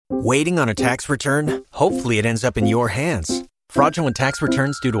Waiting on a tax return? Hopefully it ends up in your hands. Fraudulent tax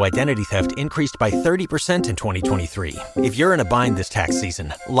returns due to identity theft increased by 30% in 2023. If you're in a bind this tax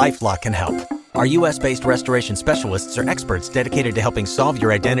season, LifeLock can help. Our U.S.-based restoration specialists are experts dedicated to helping solve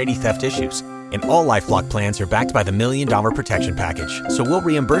your identity theft issues. And all LifeLock plans are backed by the $1 Million Protection Package. So we'll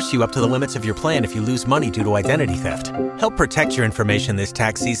reimburse you up to the limits of your plan if you lose money due to identity theft. Help protect your information this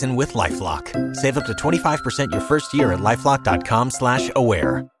tax season with LifeLock. Save up to 25% your first year at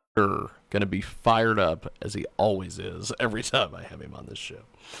LifeLock.com/aware. Going to be fired up, as he always is, every time I have him on this show.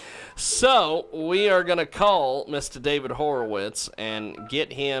 So, we are going to call Mr. David Horowitz and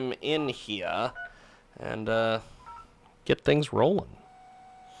get him in here and get things rolling.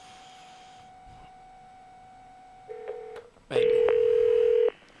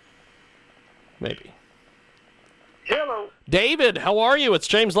 Maybe. Hello. David, how are you? It's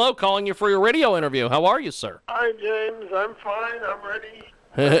James Lowe calling you for your radio interview. How are you, sir? Hi, James. I'm fine. I'm ready.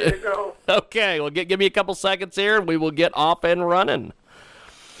 Ready to go. Okay, well, give me a couple seconds here, and we will get off and running.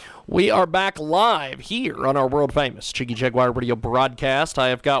 We are back live here on our world-famous Cheeky Jaguar radio broadcast. I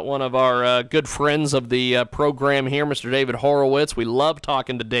have got one of our good friends of the program here, Mr. David Horowitz. We love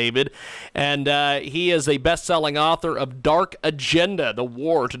talking to David, and he is a best-selling author of Dark Agenda, The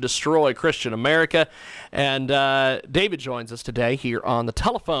War to Destroy Christian America. And David joins us today here on the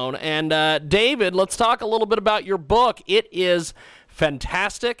telephone. And David, let's talk a little bit about your book. It is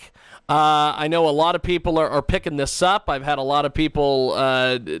fantastic. I know a lot of people are picking this up. I've had a lot of people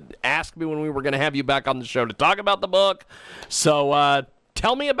ask me when we were going to have you back on the show to talk about the book. So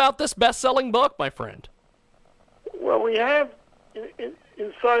tell me about this best-selling book, my friend. Well, we have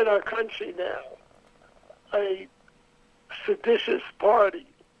inside our country now a seditious party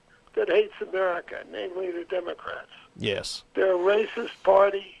that hates America, namely the Democrats. Yes. They're a racist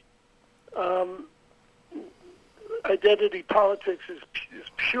party. Identity politics is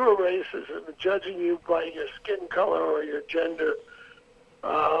pure racism, judging you by your skin color or your gender.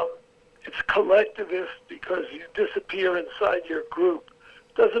 It's collectivist because you disappear inside your group.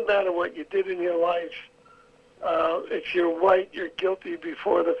 Doesn't matter what you did in your life. If you're white, you're guilty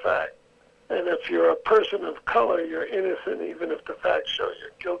before the fact. And if you're a person of color, you're innocent even if the facts show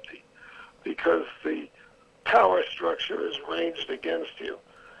you're guilty because the power structure is ranged against you.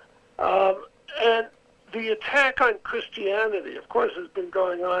 And the attack on Christianity, of course, has been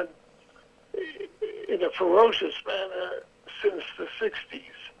going on in a ferocious manner since the 60s.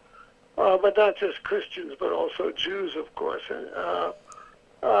 But not just Christians, but also Jews, of course. And,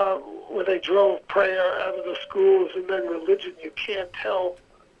 where they drove prayer out of the schools and then religion. You can't tell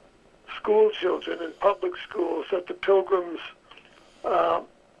school children in public schools that the Pilgrims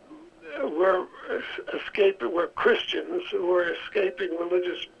were Christians who were escaping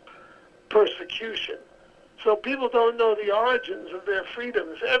religious persecution. So people don't know the origins of their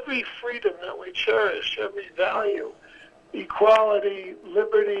freedoms. Every freedom that we cherish, every value, equality,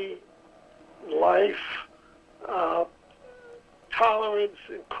 liberty, life, tolerance,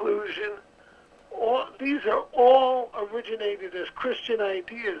 inclusion, these are all originated as Christian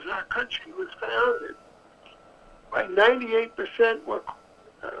ideas. Our country was founded by 98% were,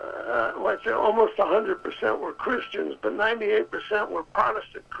 almost 100% were Christians, but 98% were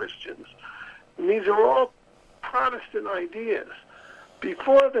Protestant Christians. And these are all Protestant ideas.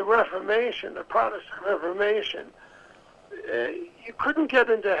 Before the Reformation, the Protestant Reformation, you couldn't get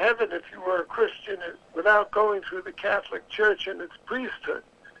into heaven if you were a Christian without going through the Catholic Church and its priesthood.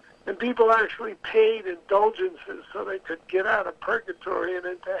 And people actually paid indulgences so they could get out of purgatory and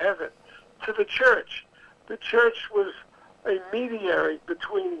into heaven to the church. The church was a mediator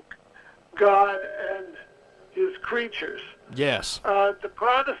between God and his creatures. Yes. The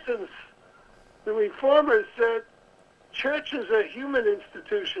Protestants, the Reformers said churches are human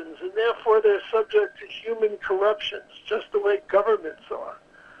institutions and therefore they're subject to human corruptions, just the way governments are.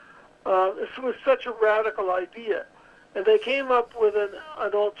 This was such a radical idea. And they came up with an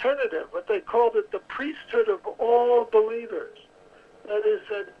alternative, but they called it the priesthood of all believers. That is,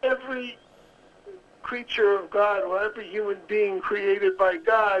 that every creature of God, or every human being created by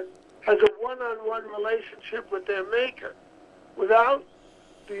God, has a one-on-one relationship with their Maker without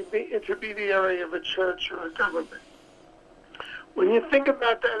the intermediary of a church or a government. When you think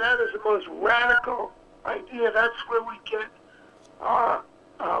about that, that is the most radical idea. That's where we get our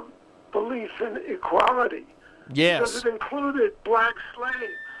belief in equality. Yes. Because it included black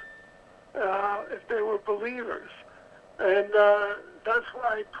slaves, if they were believers. And that's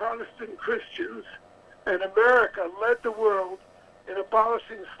why Protestant Christians and America led the world in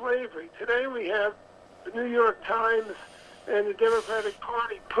abolishing slavery. Today we have the New York Times and the Democratic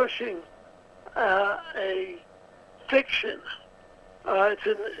Party pushing a fiction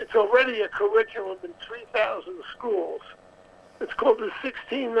It's already a curriculum in 3,000 schools. It's called the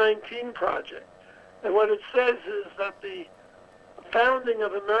 1619 Project. And what it says is that the founding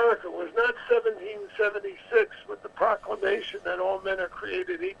of America was not 1776 with the proclamation that all men are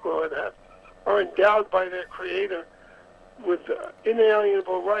created equal and are endowed by their Creator with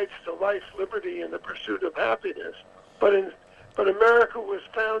inalienable rights to life, liberty, and the pursuit of happiness. But America was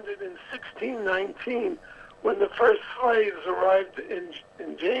founded in 1619 when the first slaves arrived in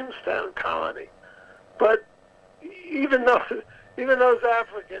Jamestown colony. But even those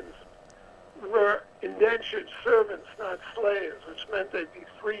Africans were indentured servants, not slaves, which meant they'd be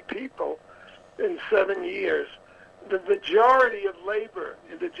free people in 7 years. The majority of labor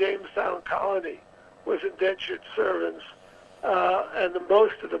in the Jamestown colony was indentured servants, and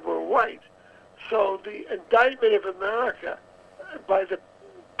most of them were white. So the indictment of America by the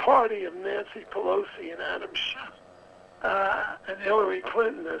party of Nancy Pelosi and Adam Schiff and Hillary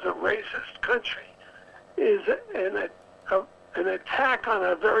Clinton as a racist country is an attack on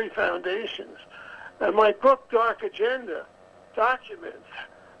our very foundations. And my book, Dark Agenda, documents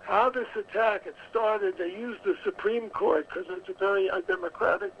how this attack had started. They used the Supreme Court because it's a very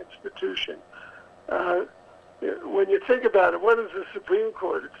undemocratic institution. When you think about it, what is the Supreme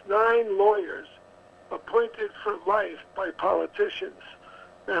Court? It's 9 lawyers appointed for life by politicians.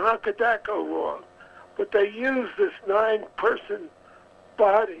 Now, how could that go wrong? But they used this 9-person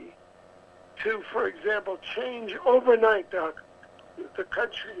body to, for example, change overnight the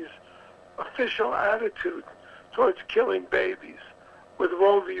country's official attitude towards killing babies with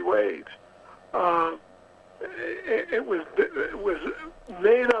Roe v. Wade. It was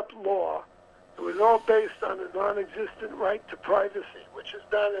made-up law. It was all based on a non-existent right to privacy, which is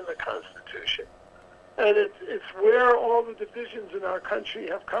not in the Constitution. And it's where all the divisions in our country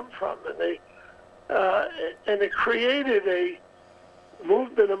have come from, and it created a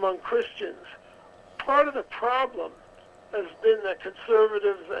movement among Christians. Part of the problem has been that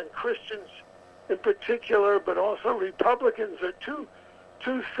conservatives and Christians in particular, but also Republicans, are too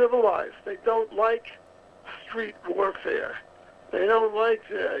civilized. They don't like street warfare. They don't like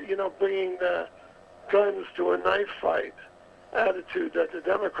bringing the guns to a knife fight attitude that the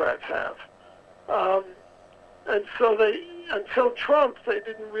Democrats have. And so until Trump, they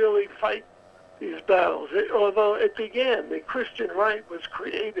didn't really fight these battles. Although it began, the Christian right was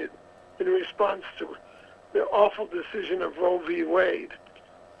created in response to the awful decision of Roe v. Wade.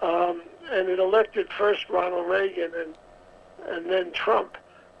 And it elected first Ronald Reagan and then Trump.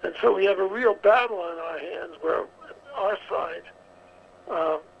 And so we have a real battle on our hands where our side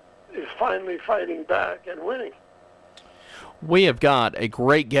is finally fighting back and winning. We have got a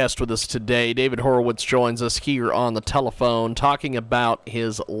great guest with us today. David Horowitz joins us here on the telephone talking about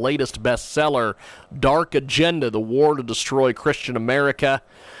his latest bestseller, Dark Agenda, The War to Destroy Christian America.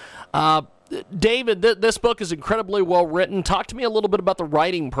 David, this book is incredibly well written. Talk to me a little bit about the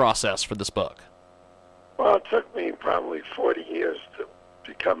writing process for this book. Well, it took me probably 40 years to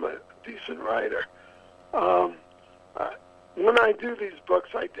become a decent writer. When I do these books,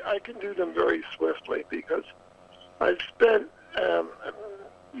 I can do them very swiftly because I've spent,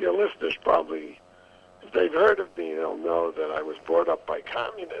 your listeners probably, if they've heard of me, they'll know that I was brought up by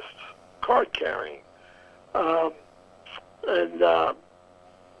communists, card carrying.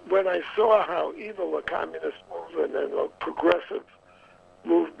 When I saw how evil the communist movement and the progressive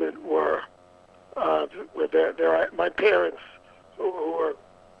movement were, my parents, who were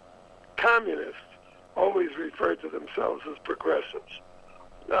communists, always referred to themselves as progressives.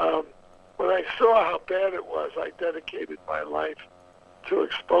 When I saw how bad it was, I dedicated my life to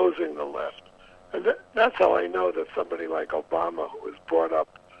exposing the left. And that's how I know that somebody like Obama, who was brought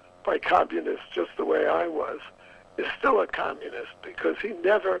up by communists just the way I was, is still a communist, because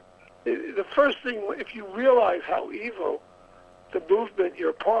the first thing, if you realize how evil the movement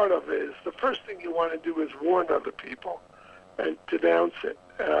you're part of is, the first thing you want to do is warn other people and denounce it.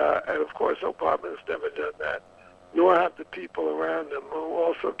 And of course, Obama has never done that, nor have the people around him who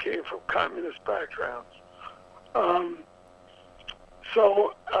also came from communist backgrounds.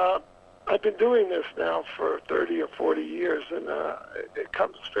 So I've been doing this now for 30 or 40 years, and it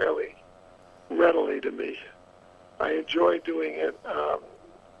comes fairly readily to me. I enjoy doing it,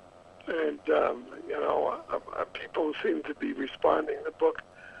 people seem to be responding. The book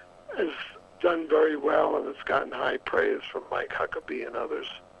has done very well, and it's gotten high praise from Mike Huckabee and others,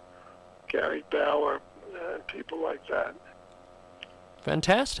 Gary Bauer, and people like that.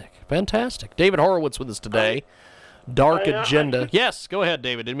 Fantastic. David Horowitz with us today. Dark Agenda. Yes, go ahead,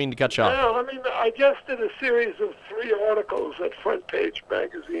 David. Didn't mean to cut you off. No, I just did a series of 3 articles at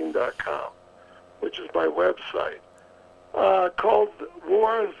frontpagemagazine.com, which is my website. called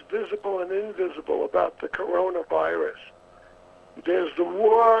Wars Visible and Invisible about the coronavirus. There's the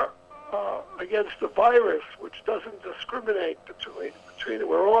war against the virus, which doesn't discriminate between it.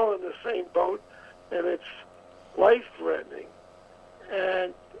 We're all in the same boat, and it's life-threatening.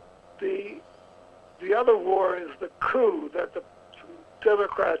 And the other war is the coup that the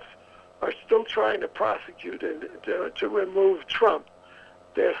Democrats are still trying to prosecute and to remove Trump.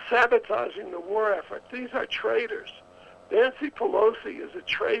 They're sabotaging the war effort. These are traitors. Nancy Pelosi is a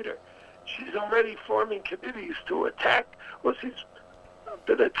traitor. She's already forming committees to attack. Well, she's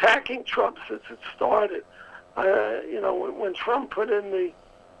been attacking Trump since it started. When Trump put in the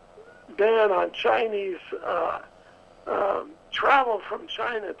ban on Chinese travel from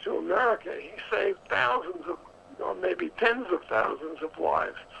China to America, he saved thousands of, or maybe tens of thousands of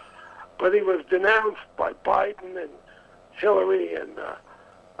lives. But he was denounced by Biden and Hillary and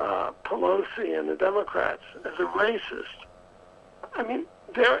Pelosi and the Democrats as a racist. I mean,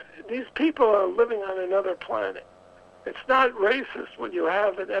 these people are living on another planet. It's not racist when you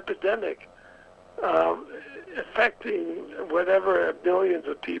have an epidemic affecting whatever millions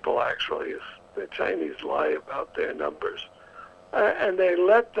of people actually. The Chinese lie about their numbers. And they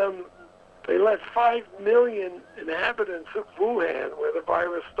let 5 million inhabitants of Wuhan, where the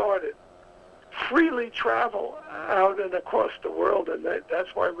virus started, freely travel out and across the world, and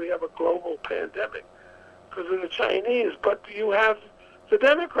that's why we have a global pandemic, because of the Chinese. But you have the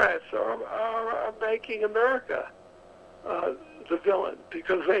Democrats are making America the villain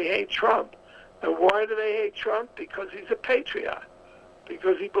because they hate Trump. And why do they hate Trump? Because he's a patriot,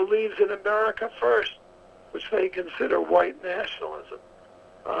 because he believes in America first, which they consider white nationalism.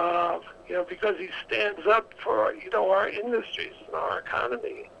 Because he stands up for our industries and our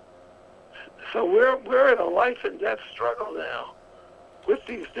economy. So we're in a life and death struggle now with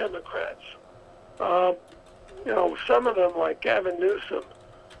these Democrats. Some of them, like Gavin Newsom,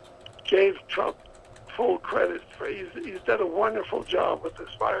 gave Trump full credit for. He's done a wonderful job with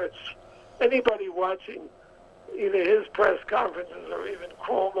this virus. Anybody watching either his press conferences or even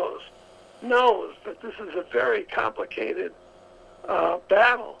Cuomo's knows that this is a very complicated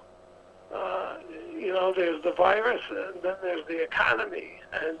battle. There's the virus, and then there's the economy,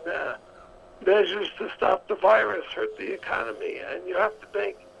 and measures to stop the virus hurt the economy, and you have to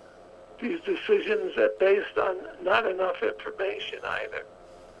make these decisions that based on not enough information either.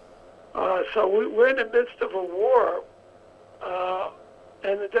 So we're in the midst of a war,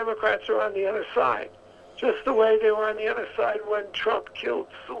 and the Democrats are on the other side, just the way they were on the other side when Trump killed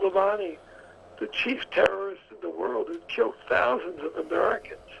Soleimani, the chief terrorist in the world, who killed thousands of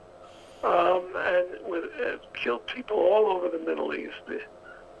Americans, and killed people all over the Middle East. The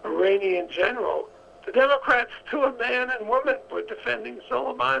Iranian general. The Democrats, to a man and woman, were defending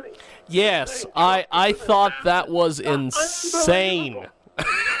Soleimani. Yes, I thought that was insane.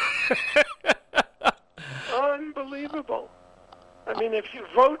 Unbelievable. I mean, if you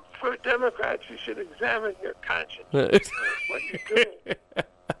vote for Democrats, you should examine your conscience. What you're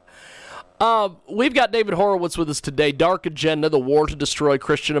doing. We've got David Horowitz with us today. Dark Agenda, the war to destroy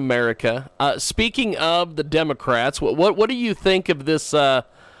Christian America. Speaking of the Democrats, what do you think of this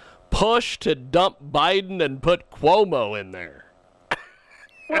push to dump Biden and put Cuomo in there?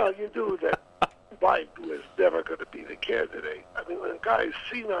 Well, you knew that Biden was never going to be the candidate. I mean, the guy's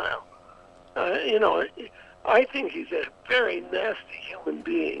senile. I think he's a very nasty human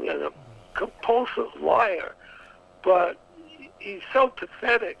being and a compulsive liar, but he's so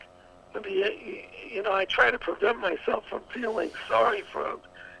pathetic. I mean, I try to prevent myself from feeling sorry for him.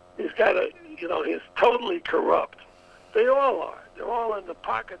 He's got he's totally corrupt. They all are. They're all in the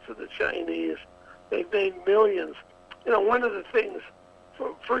pockets of the Chinese. They've made millions. One of the things,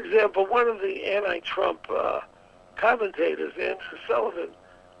 for example, one of the anti-Trump commentators, Andrew Sullivan,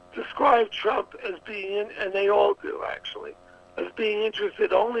 described Trump as being, and they all do actually, as being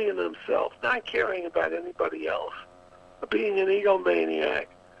interested only in himself, not caring about anybody else, being an egomaniac.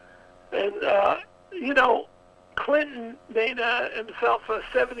 And, Clinton made himself a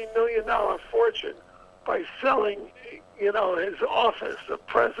 $70 million fortune by selling, his office of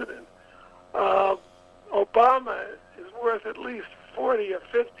president. Obama is worth at least 40 or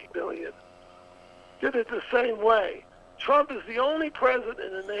 50 million. Did it the same way. Trump is the only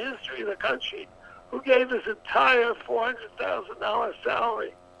president in the history of the country who gave his entire $400,000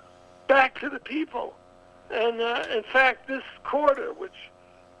 salary back to the people. And in fact, this quarter, which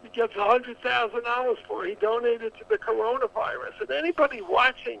he gets $100,000 for, he donated to the coronavirus. And anybody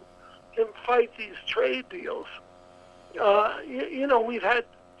watching him fight these trade deals, we've had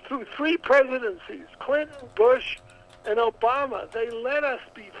through 3 presidencies, Clinton, Bush, and Obama, they let us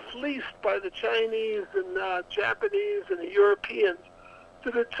be fleeced by the Chinese and Japanese and the Europeans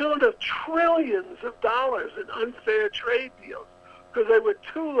to the tune of trillions of dollars in unfair trade deals because they were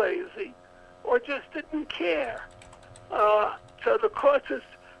too lazy or just didn't care. So the course is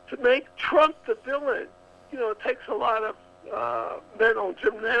to make Trump the villain. You know, it takes a lot of mental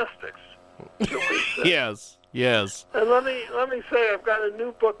gymnastics. Yes. And let me say, I've got a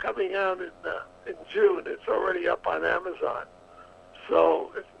new book coming out in June. It's already up on Amazon.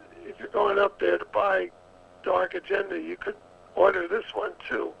 So if you're going up there to buy Dark Agenda, you could order this one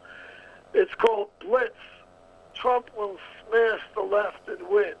too. It's called Blitz. Trump will smash the left and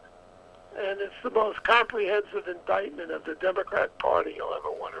win. And it's the most comprehensive indictment of the Democrat Party you'll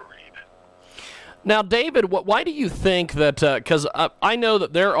ever want to read. Now, David, why do you think that, because I know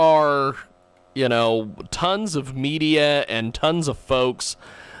that there are, tons of media and tons of folks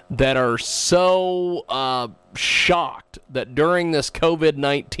that are so shocked that during this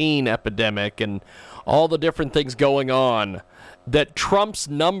COVID-19 epidemic and all the different things going on, that Trump's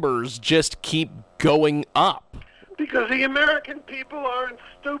numbers just keep going up. Because the American people aren't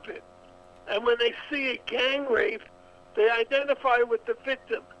stupid. And when they see a gang rape, they identify with the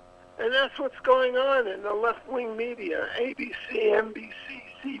victim. And that's what's going on in the left-wing media, ABC, NBC,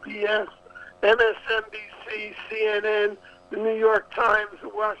 CBS, MSNBC, CNN, the New York Times, the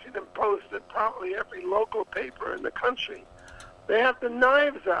Washington Post, and probably every local paper in the country. They have the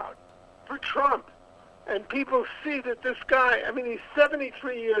knives out for Trump. And people see that this guy, he's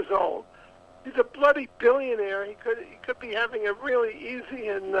 73 years old. He's a bloody billionaire. He could be having a really easy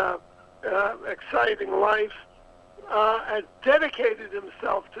and exciting life, and dedicated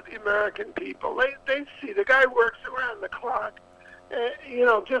himself to the American people. They see the guy works around the clock.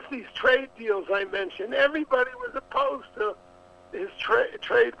 Just these trade deals I mentioned. Everybody was opposed to his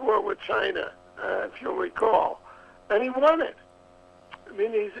trade war with China, if you'll recall, and he won it.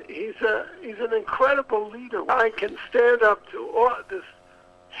 He's an incredible leader. I can stand up to all this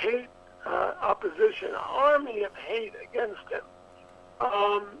hate, opposition, an army of hate against him,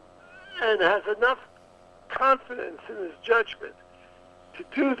 and has enough confidence in his judgment to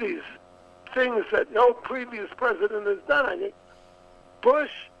do these things that no previous president has done. I think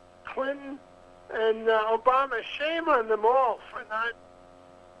Bush, Clinton, and Obama, shame on them all for not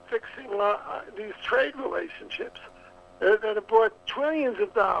fixing these trade relationships that have brought trillions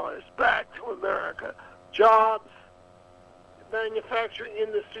of dollars back to America, jobs, manufacturing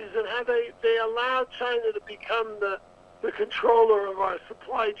industries, and how they allowed China to become the controller of our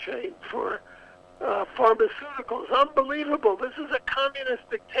supply chain for pharmaceuticals. Unbelievable. This is a communist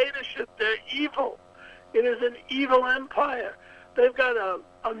dictatorship. They're evil. It is an evil empire. They've got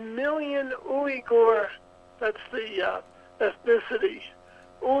a million Uyghur, that's the ethnicity,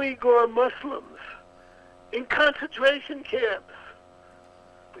 Uyghur Muslims in concentration camps,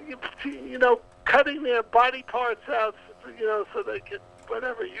 cutting their body parts out, so they can,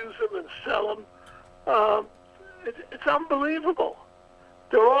 use them and sell them. It's unbelievable.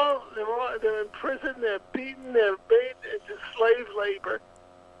 They're in prison, they're beaten, they're made into slave labor.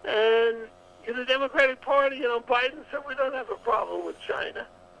 And in the Democratic Party, Biden said we don't have a problem with China.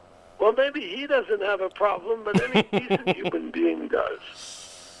 Well, maybe he doesn't have a problem, but any decent human being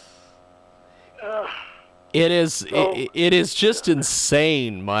does. It is just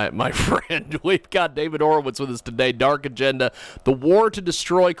insane, my friend. We've got David Horowitz with us today. Dark Agenda, the war to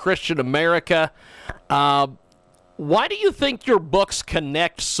destroy Christian America. Why do you think your books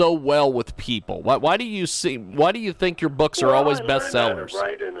connect so well with people? Why do you think your books are always bestsellers?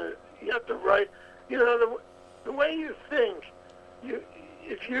 You have to write. The way you think.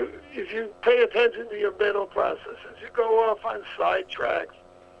 If you pay attention to your mental processes, you go off on sidetracks.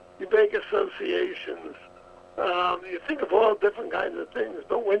 You make associations. You think of all different kinds of things.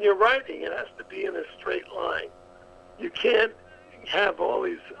 But when you're writing, it has to be in a straight line. You can't have all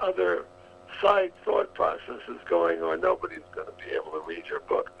these other side thought processes going on. Nobody's going to be able to read your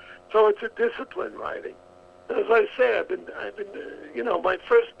book. So it's a discipline writing. As I say, I've been, my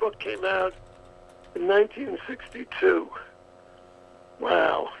first book came out in 1962.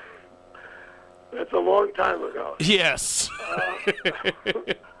 Wow. That's a long time ago. Yes.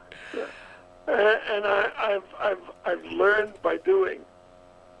 And I've learned by doing.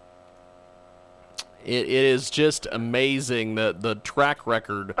 It is just amazing the track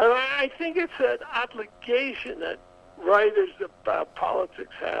record. And I think it's an obligation that writers about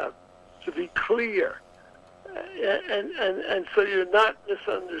politics have to be clear, and so you're not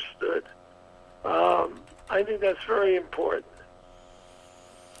misunderstood. I think that's very important.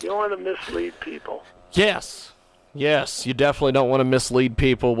 You don't want to mislead people. Yes, you definitely don't want to mislead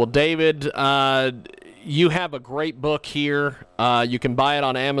people. Well, David, you have a great book here. You can buy it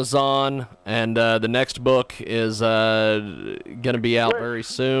on Amazon, and the next book is going to be out very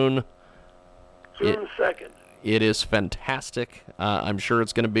soon. June 2nd. It is fantastic. I'm sure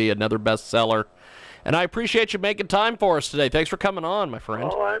it's going to be another bestseller. And I appreciate you making time for us today. Thanks for coming on, my friend.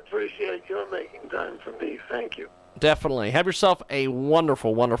 Oh, I appreciate your making time for me. Thank you. Definitely. Have yourself a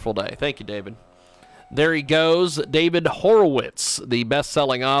wonderful, wonderful day. Thank you, David. There he goes, David Horowitz, the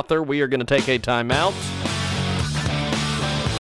best-selling author. We are going to take a time out.